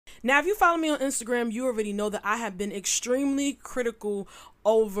Now, if you follow me on Instagram, you already know that I have been extremely critical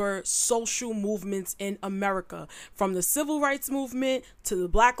over social movements in America, from the civil rights movement to the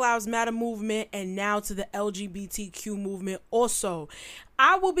Black Lives Matter movement and now to the LGBTQ movement also.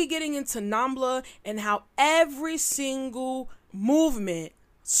 I will be getting into NAMBLA and how every single movement,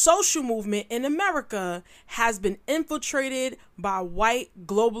 social movement in America, has been infiltrated by white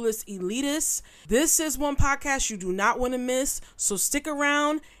globalist elitists. This is one podcast you do not want to miss, so stick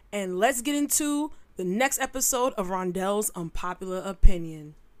around and let's get into the next episode of Rondell's Unpopular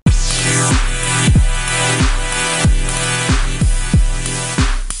Opinion.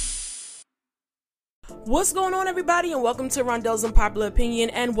 What's going on, everybody, and welcome to Rondell's Unpopular Opinion,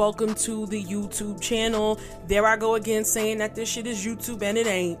 and welcome to the YouTube channel. There I go again saying that this shit is YouTube, and it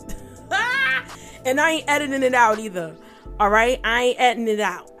ain't. And I ain't editing it out either. Alright? I ain't editing it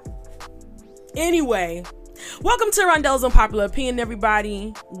out. Anyway, welcome to Rondell's Unpopular Opinion,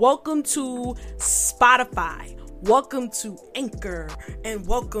 everybody. Welcome to Spotify. Welcome to Anchor. And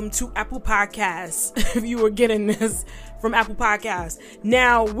welcome to Apple Podcasts, if you were getting this from Apple Podcasts.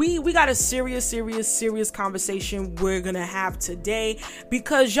 Now, we got a serious conversation we're gonna have today,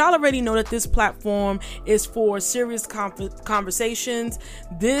 because y'all already know that this platform is for serious conversations.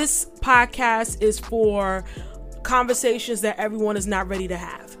 This podcast is for conversations that everyone is not ready to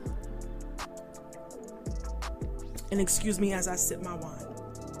have. And excuse me as I sip my wine.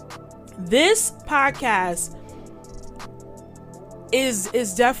 This podcast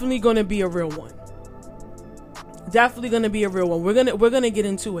is definitely going to be a real one. Definitely going to be a real one. We're going to get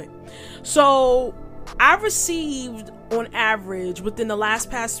into it. So, I received on average within the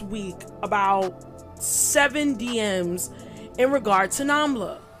past week about 7 DMs in regard to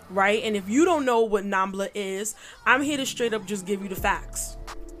NAMBLA, right? And if you don't know what NAMBLA is, I'm here to straight up just give you the facts.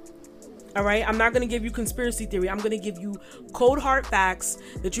 All right, I'm not going to give you conspiracy theory. I'm going to give you cold hard facts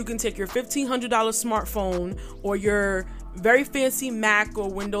that you can take your $1,500 smartphone or your very fancy Mac or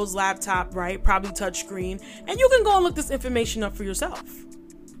Windows laptop, right? Probably touchscreen. And you can go and look this information up for yourself.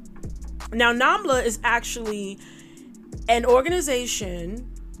 Now, NAMBLA is actually an organization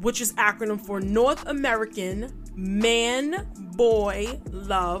which is acronym for North American Man-Boy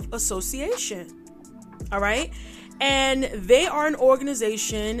Love Association. All right. And they are an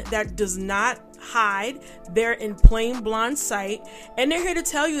organization that does not hide. They're in plain blind sight. And they're here to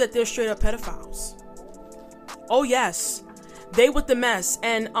tell you that they're straight up pedophiles. Oh, yes. They with the mess.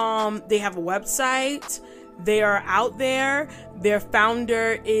 And they have a website. They are out there. Their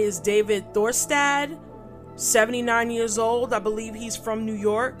founder is David Thorstad, 79 years old. I believe he's from New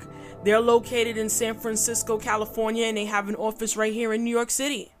York. They're located in San Francisco, California. And they have an office right here in New York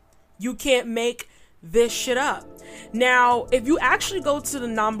City. You can't make this shit up. Now, if you actually go to the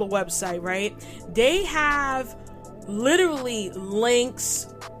NAMBLA website, right, they have literally links,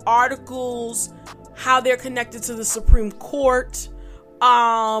 articles, how they're connected to the Supreme Court,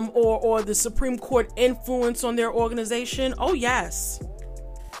 or the Supreme Court influence on their organization. Oh, yes.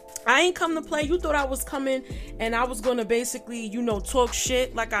 I ain't come to play. You thought I was coming and I was going to basically, talk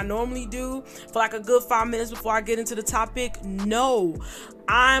shit like I normally do for like a good 5 minutes before I get into the topic. No,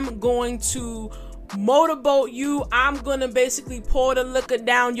 I'm going to motorboat you. I'm gonna basically pour the liquor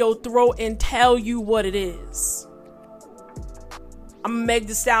down your throat and tell you what it is. I'm gonna Meg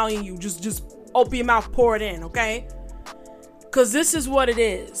the Stallion you. Just open your mouth, pour it in, okay? Cause this is what it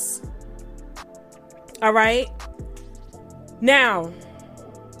is. All right. Now,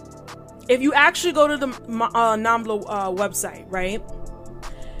 if you actually go to the NAMBLA website, right?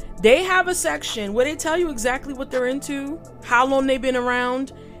 They have a section where they tell you exactly what they're into, how long they've been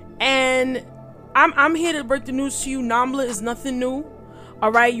around, and I'm here to break the news to you. NAMBLA is nothing new. All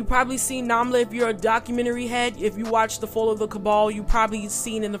right. You probably seen NAMBLA if you're a documentary head. If you watch The Fall of the Cabal, you probably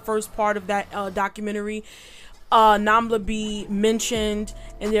seen in the first part of that documentary, NAMBLA be mentioned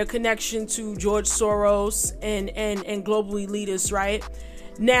and their connection to George Soros and global elitists, right?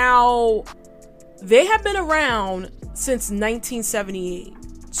 Now, they have been around since 1978.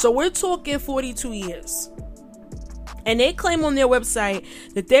 So we're talking 42 years. And they claim on their website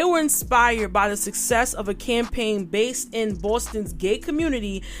that they were inspired by the success of a campaign based in Boston's gay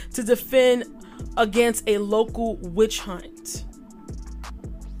community to defend against a local witch hunt.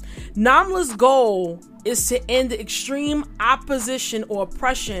 NAMBLA's goal is to end the extreme opposition or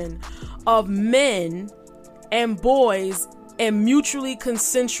oppression of men and boys in mutually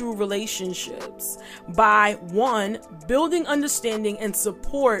consensual relationships by 1, building understanding and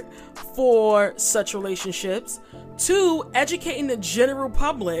support for such relationships, 2, educating the general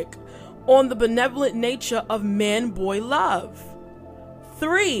public on the benevolent nature of man-boy love,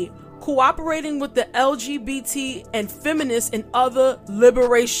 3, cooperating with the LGBT and feminist and other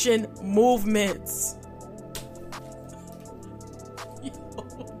liberation movements.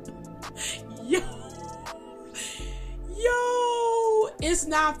 Yo, it's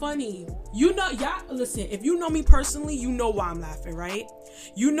not funny. You know, y'all, listen, if you know me personally, you know why I'm laughing, right?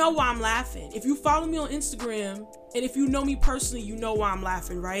 You know why I'm laughing. If you follow me on Instagram, and if you know me personally, you know why I'm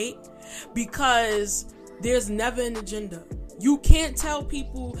laughing, right? Because there's never an agenda. You can't tell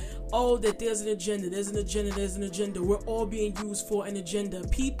people, oh, that there's an agenda, there's an agenda, there's an agenda. We're all being used for an agenda.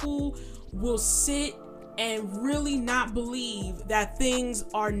 People will sit and really not believe that things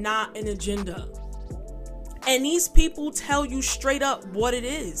are not an agenda. And these people tell you straight up what it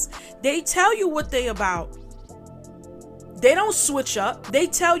is. They tell you what they about. They don't switch up. They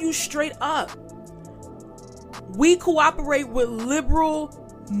tell you straight up. We cooperate with liberal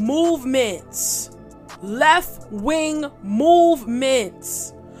movements, left-wing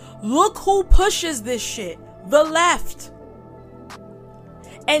movements. Look who pushes this shit. The left.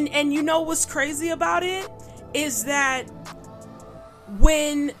 And you know what's crazy about it? Is that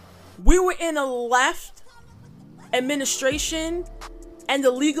when we were in a left administration and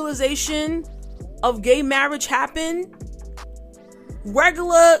the legalization of gay marriage happened,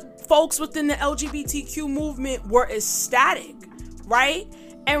 regular folks within the LGBTQ movement were ecstatic, right?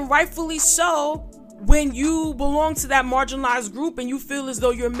 And rightfully so, when you belong to that marginalized group and you feel as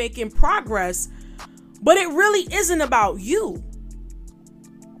though you're making progress, but it really isn't about you.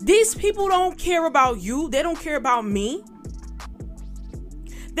 These people don't care about you. They don't care about me.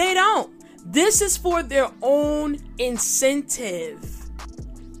 They don't. This is for their own incentive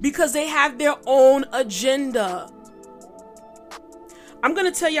because they have their own agenda. I'm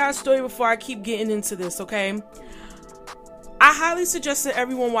going to tell y'all a story before I keep getting into this, okay? I highly suggest that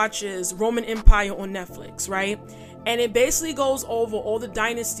everyone watches Roman Empire on Netflix, right? And it basically goes over all the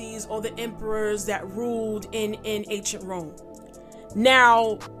dynasties, all the emperors that ruled in ancient Rome.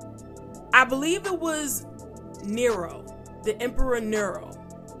 Now, I believe it was Nero, the Emperor Nero.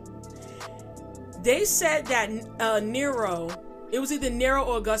 They said that Nero, it was either Nero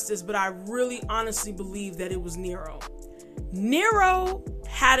or Augustus, but I really honestly believe that it was Nero. Nero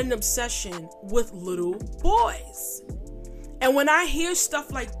had an obsession with little boys. And when I hear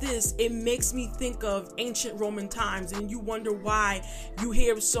stuff like this, it makes me think of ancient Roman times, and you wonder why you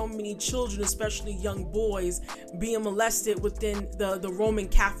hear of so many children, especially young boys, being molested within the Roman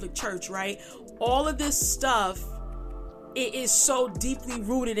Catholic Church, right? All of this stuff, it is so deeply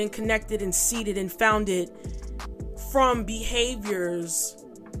rooted and connected and seated and founded from behaviors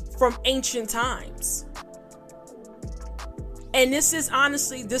from ancient times. And this is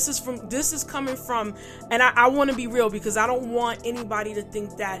honestly, this is coming from, and I want to be real because I don't want anybody to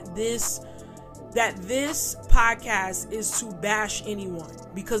think that this podcast is to bash anyone.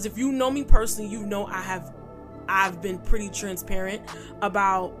 Because if you know me personally, you know I've been pretty transparent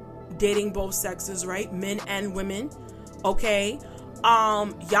about dating both sexes, right? Men and women. Okay.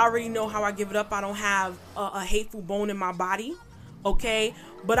 Y'all already know how I give it up. I don't have a hateful bone in my body. Okay.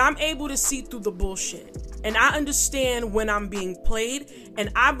 But I'm able to see through the bullshit. And I understand when I'm being played.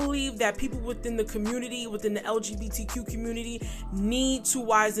 And I believe that people within the community, within the LGBTQ community, need to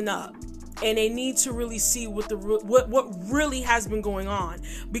wisen up. And they need to really see what really has been going on.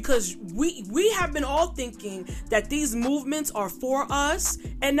 Because we have been all thinking that these movements are for us.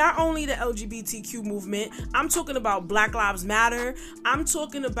 And not only the LGBTQ movement. I'm talking about Black Lives Matter. I'm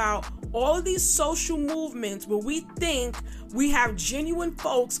talking about all of these social movements where we think we have genuine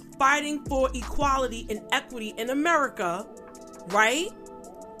folks fighting for equality and equity in America, right?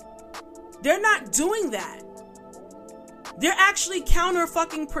 They're not doing that. They're actually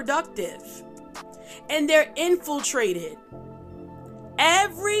counter-fucking productive. And they're infiltrated.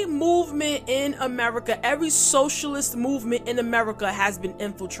 Every movement in America, every socialist movement in America has been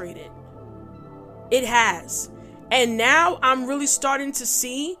infiltrated. It has. And now I'm really starting to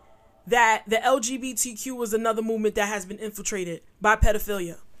see that the LGBTQ was another movement that has been infiltrated by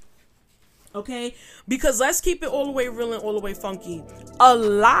pedophilia. Okay? Because let's keep it all the way real and all the way funky. A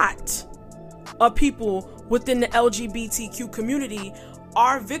lot of people within the LGBTQ community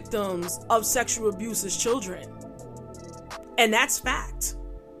are victims of sexual abuse as children. And that's fact.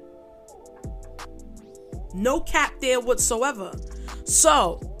 No cap there whatsoever.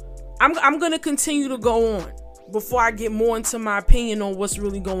 So, I'm going to continue to go on before I get more into my opinion on what's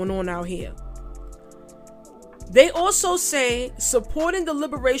really going on out here. They also say supporting the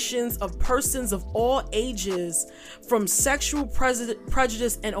liberations of persons of all ages from sexual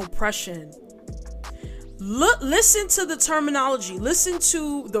prejudice and oppression. Listen to the terminology. Listen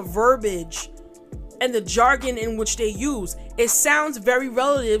to the verbiage and the jargon in which they use. It sounds very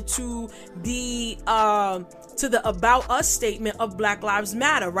relative to the About Us statement of Black Lives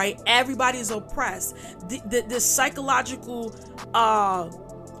Matter, right? Everybody is oppressed. The psychological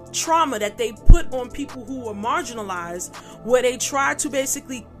trauma that they put on people who are marginalized, where they try to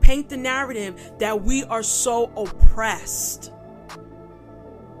basically paint the narrative that we are so oppressed.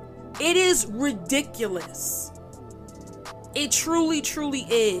 It is ridiculous. It truly, truly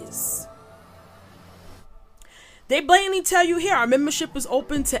is. They blatantly tell you here, our membership is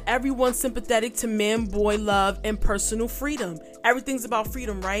open to everyone sympathetic to man, boy, love, and personal freedom. Everything's about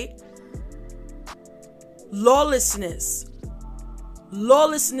freedom, right? Lawlessness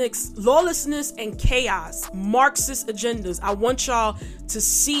and chaos, Marxist agendas. I want y'all to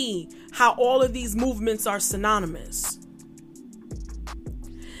see how all of these movements are synonymous.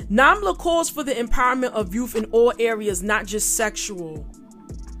 NAMBLA calls for the empowerment of youth in all areas, not just sexual.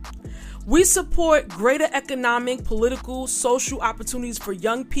 We support greater economic, political, social opportunities for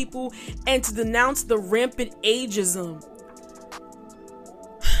young people and to denounce the rampant ageism.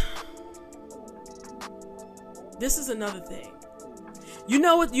 This is another thing. You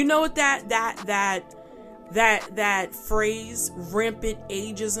know what that phrase, rampant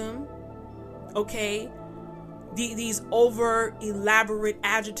ageism, okay? These over elaborate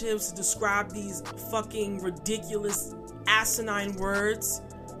adjectives to describe these fucking ridiculous asinine words.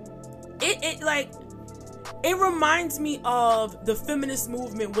 It reminds me of the feminist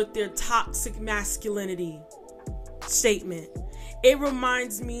movement with their toxic masculinity statement. It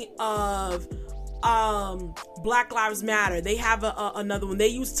reminds me of Black Lives Matter. They have another one. They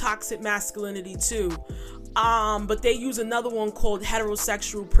use toxic masculinity too, but they use another one called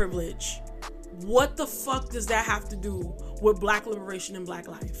heterosexual privilege. What the fuck does that have to do with black liberation and black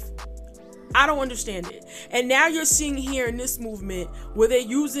life? I don't understand it. And now you're seeing here in this movement where they're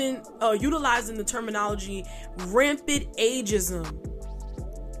utilizing the terminology rampant ageism.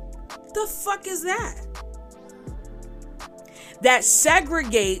 The fuck is that? That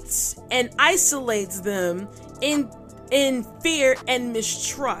segregates and isolates them in fear and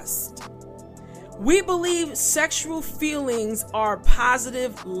mistrust. We believe sexual feelings are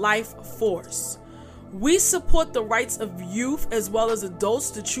positive life force. We support the rights of youth as well as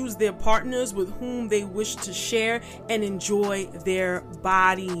adults to choose their partners with whom they wish to share and enjoy their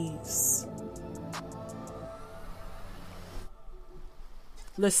bodies.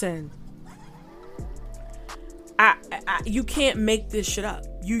 Listen, you can't make this shit up.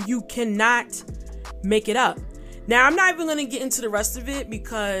 You cannot make it up. Now, I'm not even going to get into the rest of it,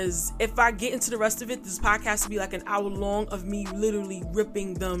 because if I get into the rest of it, this podcast will be like an hour long of me literally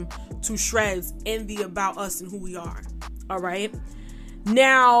ripping them to shreds in the About Us and who we are. All right.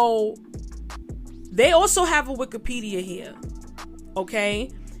 Now, they also have a Wikipedia here.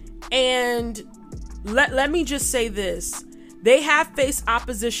 Okay. And let me just say this. They have faced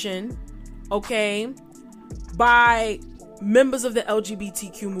opposition, okay, by members of the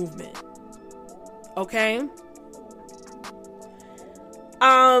LGBTQ movement. Okay.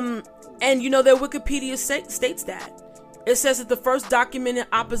 And their Wikipedia states that. It says that the first documented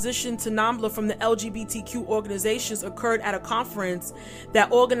opposition to NAMBLA from the LGBTQ organizations occurred at a conference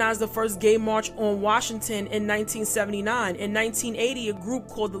that organized the first gay march on Washington in 1979. In 1980, a group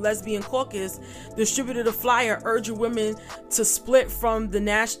called the Lesbian Caucus distributed a flyer urging women to split from the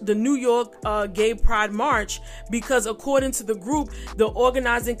New York Gay Pride March because, according to the group, the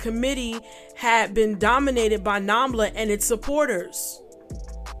organizing committee had been dominated by NAMBLA and its supporters.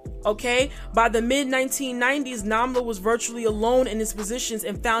 Okay, by the mid-1990s, NAMBLA was virtually alone in its positions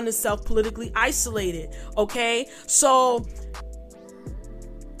and found itself politically isolated. Okay, so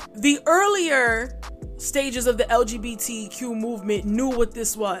the earlier stages of the LGBTQ movement knew what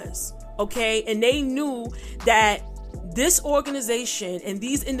this was. Okay, and they knew that this organization and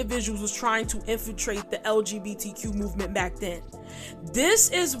these individuals was trying to infiltrate the LGBTQ movement back then. This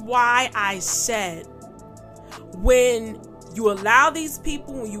is why I said, when you allow these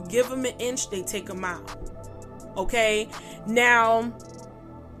people, when you give them an inch, they take a mile. Okay? Now,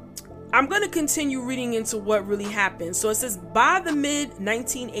 I'm going to continue reading into what really happened. So it says, by the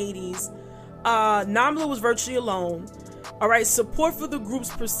mid-1980s, NAMBLA was virtually alone. All right, support for the groups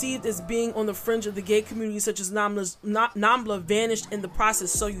perceived as being on the fringe of the gay community, such as NAMBLA, vanished in the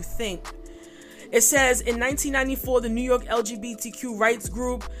process, so you think. It says, in 1994, the New York LGBTQ rights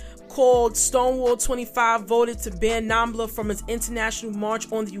group called Stonewall 25 voted to ban NAMBLA from its international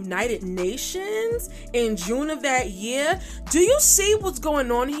march on the United Nations in June of that year. Do you see what's going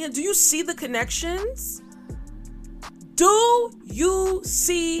on here? Do you see the connections? Do you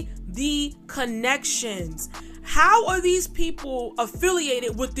see the connections? How are these people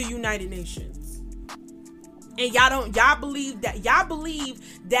affiliated with the United Nations? And y'all believe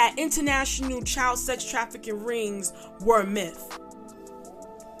that international child sex trafficking rings were a myth.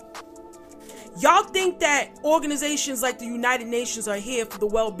 Y'all think that organizations like the United Nations are here for the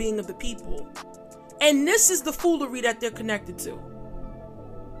well-being of the people. And this is the foolery that they're connected to.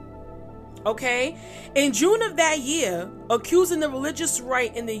 Okay? In June of that year, accusing the religious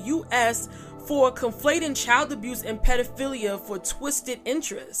right in the U.S. for conflating child abuse and pedophilia for twisted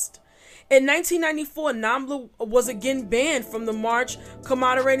interest. In 1994, NAMBLA was again banned from the march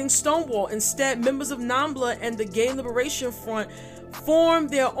commemorating Stonewall. Instead, members of NAMBLA and the Gay Liberation Front formed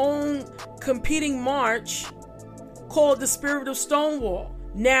their own competing march called the Spirit of Stonewall.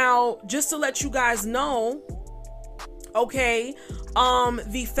 Now, just to let you guys know, okay,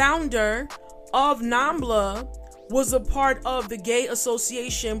 the founder of NAMBLA was a part of the Gay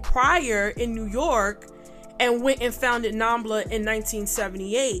Association prior in New York and went and founded NAMBLA in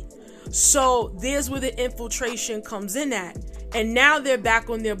 1978. So there's where the infiltration comes in at. And now they're back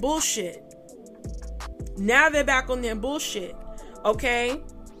on their bullshit. Okay?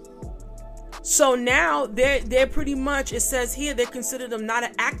 So now they're pretty much, it says here, they're considered them not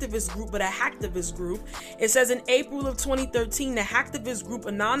an activist group, but a hacktivist group. It says in April of 2013, the hacktivist group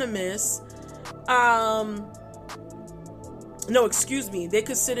Anonymous, they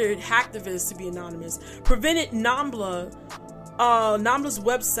considered hacktivists to be anonymous, prevented NAMBLA's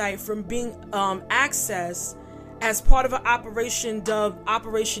website from being accessed as part of an operation dubbed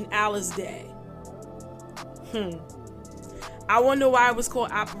Operation Alice Day. I wonder why it was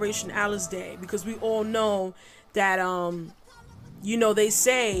called Operation Alice Day, because we all know that, they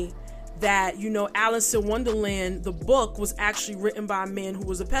say that, Alice in Wonderland, the book, was actually written by a man who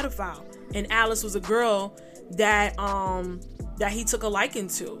was a pedophile. And Alice was a girl that he took a liking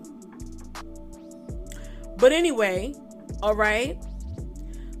to. But anyway, all right.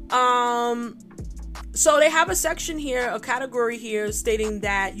 So they have a section here, a category here stating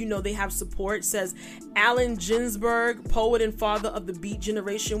that, they have support. It says Allen Ginsberg, poet and father of the Beat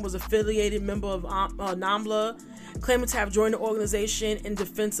Generation, was affiliated member of NAMBLA, claiming to have joined the organization in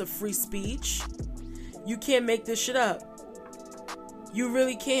defense of free speech. You can't make this shit up. You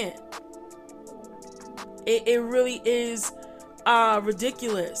really can't. It really is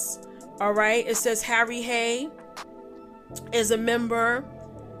ridiculous. All right. It says Harry Hay is a member.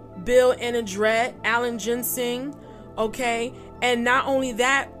 Bill Annadret, Alan Ginseng, okay? And not only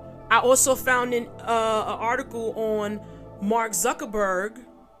that, I also found an article on Mark Zuckerberg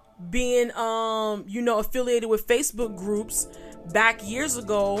being, affiliated with Facebook groups back years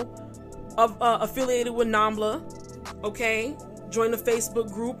ago, affiliated with NAMBLA, okay? Joined a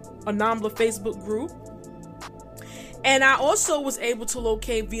Facebook group, a NAMBLA Facebook group. And I also was able to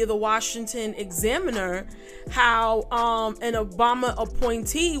locate via the Washington Examiner how an Obama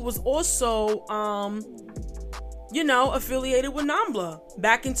appointee was also, affiliated with NAMBLA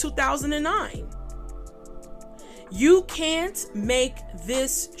back in 2009. You can't make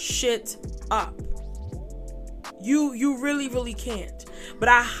this shit up. You really, really can't. But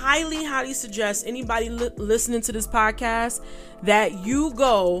I highly, highly suggest anybody listening to this podcast that you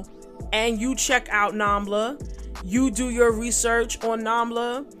go and you check out NAMBLA. You do your research on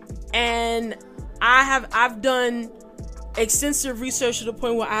NAMBLA, and I've done extensive research to the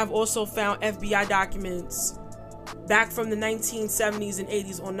point where I've also found FBI documents back from the 1970s and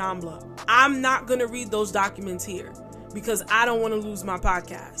 80s on NAMBLA. I'm not going to read those documents here because I don't want to lose my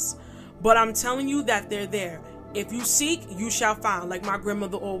podcast. But I'm telling you that they're there. If you seek, you shall find, like my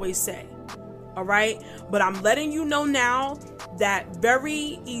grandmother always say. All right? But I'm letting you know now that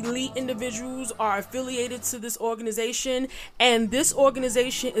very elite individuals are affiliated to this organization, and this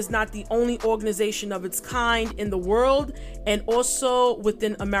organization is not the only organization of its kind in the world and also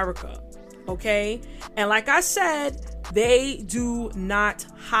within America. Okay? And like I said, they do not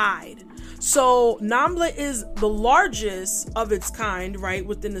hide. So NAMBLA is the largest of its kind, right,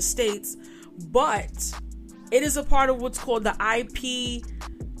 within the states, but it is a part of what's called the IPCE,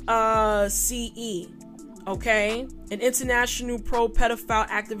 okay, an international pro-pedophile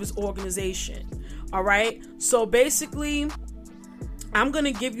activist organization. All right, so basically I'm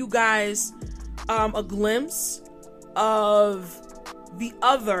gonna give you guys a glimpse of the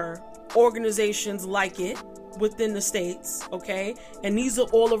other organizations like it within the states, okay, and these are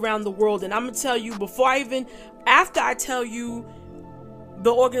all around the world. And I'm gonna tell you after I tell you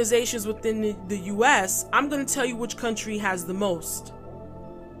the organizations within the US, I'm gonna tell you which country has the most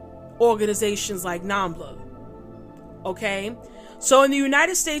organizations like NAMBLA. Okay, So in the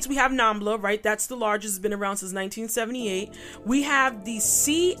United States, we have NAMBLA, right? That's the largest, it's been around since 1978. We have the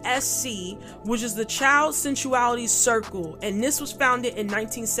CSC, which is the Child Sensuality Circle. And this was founded in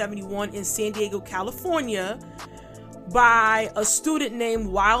 1971 in San Diego, California by a student named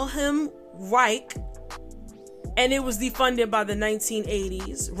Wilhelm Reich. And it was defunded by the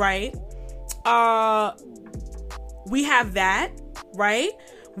 1980s, right? We have that, right?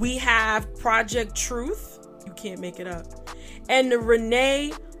 We have Project Truth. You can't make it up. And the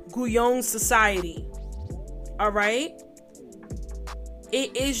Renee Guyon Society. All right.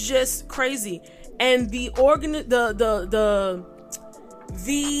 It is just crazy. And the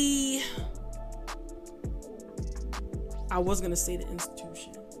I was going to say the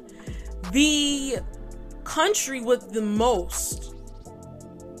institution. The country with the most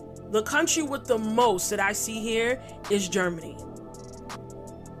that I see here is Germany.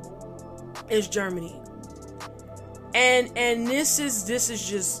 And this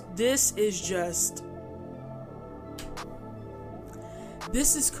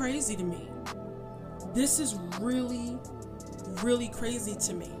is crazy to me. This is really, really crazy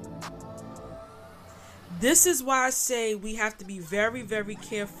to me. This is why I say we have to be very, very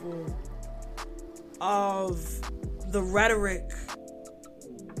careful of the rhetoric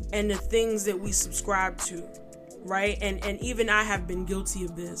and the things that we subscribe to, right? And even I have been guilty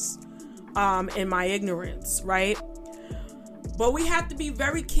of this in my ignorance, right? But we have to be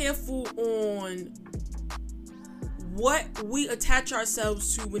very careful on what we attach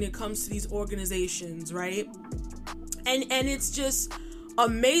ourselves to when it comes to these organizations, right? And it's just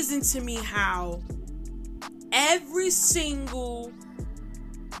amazing to me how every single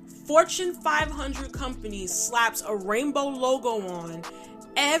Fortune 500 company slaps a rainbow logo on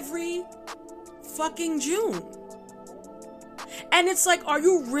every fucking June. And it's like, are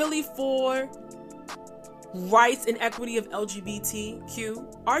you really for rights and equity of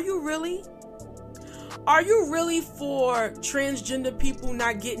LGBTQ? Are you really? Are you really for transgender people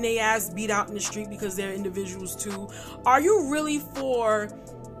not getting their ass beat out in the street because they're individuals too? Are you really for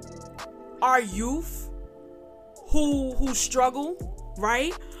our youth who struggle,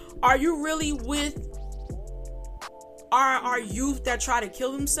 right? Are you really with our youth that try to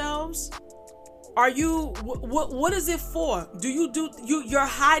kill themselves? Are you what is it for? You're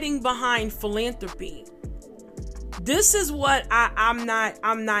hiding behind philanthropy. This is what I'm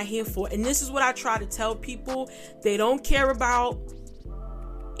not here for. And this is what I try to tell people. They don't care about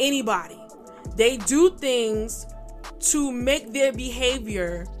anybody. They do things to make their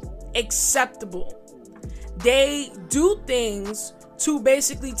behavior acceptable. They do things to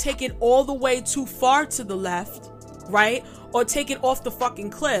basically take it all the way too far to the left, right? Or take it off the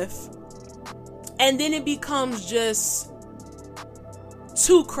fucking cliff. And then it becomes just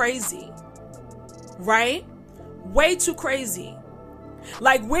too crazy, right? Way too crazy.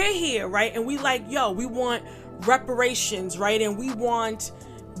 Like, we're here, right? And we like, we want reparations, right? And we want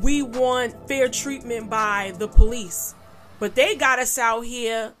fair treatment by the police. But they got us out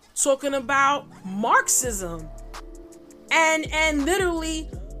here talking about Marxism and literally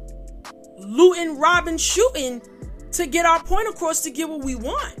looting, robbing, shooting to get our point across, to get what we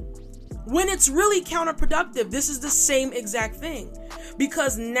want. When it's really counterproductive. This is the same exact thing.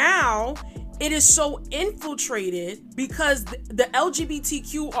 Because now it is so infiltrated, because the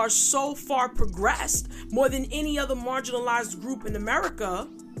LGBTQ are so far progressed, more than any other marginalized group in America,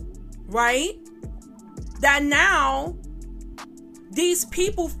 right? That now these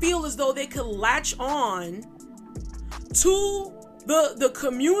people feel as though they could latch on to the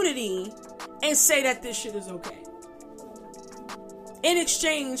community and say that this shit is okay, in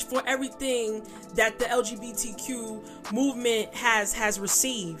exchange for everything that the LGBTQ movement has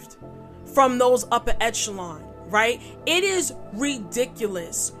received from those upper echelon, right? It is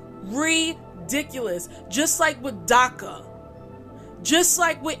ridiculous. Just like with DACA, just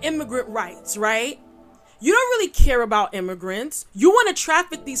like with immigrant rights, right? You don't really care about immigrants. You want to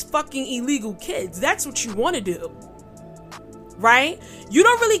traffic these fucking illegal kids. That's what you want to do, right? You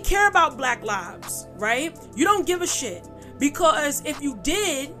don't really care about Black lives, right? You don't give a shit. Because if you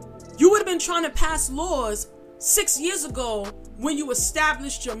did, you would have been trying to pass laws 6 years ago when you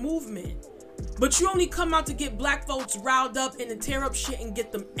established your movement. But you only come out to get Black folks riled up and to tear up shit and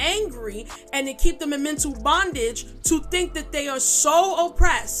get them angry and to keep them in mental bondage, to think that they are so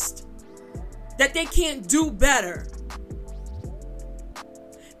oppressed that they can't do better.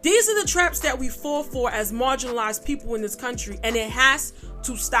 These are the traps that we fall for as marginalized people in this country, and it has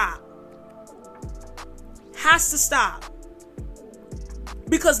to stop. Has to stop.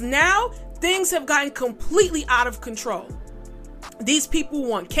 Because now things have gotten completely out of control. These people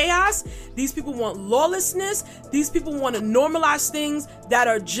want chaos. These people want lawlessness. These people want to normalize things that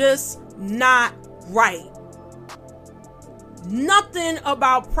are just not right. Nothing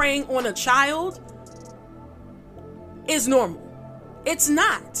about preying on a child is normal. It's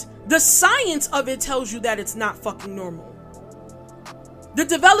not. The science of it tells you that it's not fucking normal. The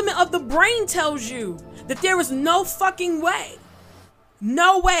development of the brain tells you that there is no fucking way,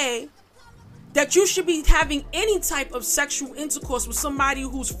 that you should be having any type of sexual intercourse with somebody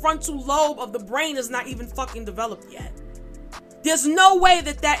whose frontal lobe of the brain is not even fucking developed yet. There's no way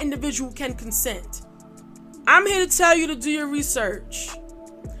that individual can consent. I'm here to tell you to do your research.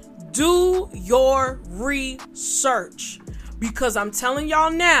 Do your research. Because I'm telling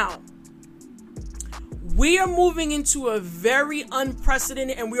y'all now, we are moving into a very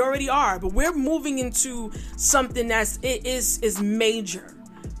unprecedented, and we already are, but we're moving into something is major.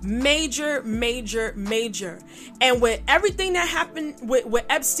 Major. And with everything that happened with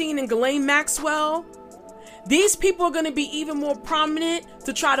Epstein and Ghislaine Maxwell, these people are going to be even more prominent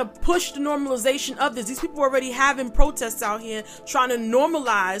to try to push the normalization of this. These people are already having protests out here trying to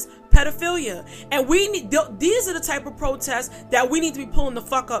normalize pedophilia. And these are the type of protests that we need to be pulling the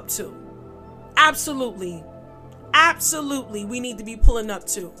fuck up to. Absolutely, we need to be pulling up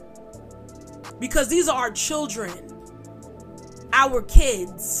to. Because these are our children. Our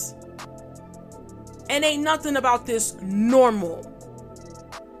kids. And ain't nothing about this normal.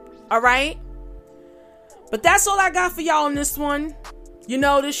 Alright? But that's all I got for y'all on this one.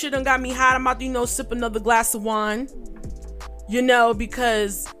 This shit done got me hot. I'm about to, sip another glass of wine.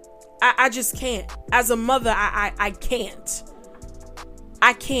 Because I just can't. As a mother, I can't.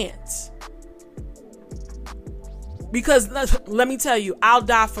 I can't. Because let me tell you, I'll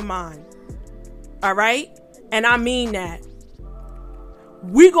die for mine. Alright? And I mean that.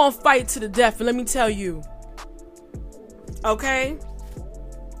 We gonna fight to the death, and let me tell you, okay,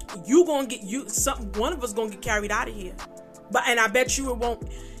 you gonna get one of us gonna get carried out of here, and I bet you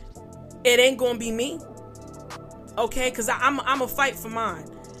it ain't gonna be me, okay, because I'm a fight for mine.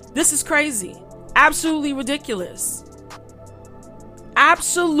 This is crazy, absolutely ridiculous, I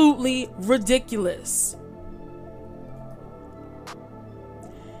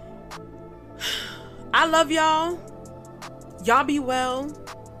love y'all. Y'all be well,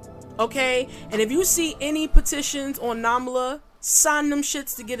 okay? And if you see any petitions on NAMBLA, sign them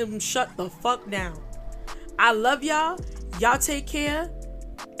shits to get them shut the fuck down. I love y'all. Y'all take care,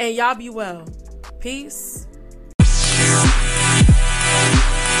 and y'all be well. Peace.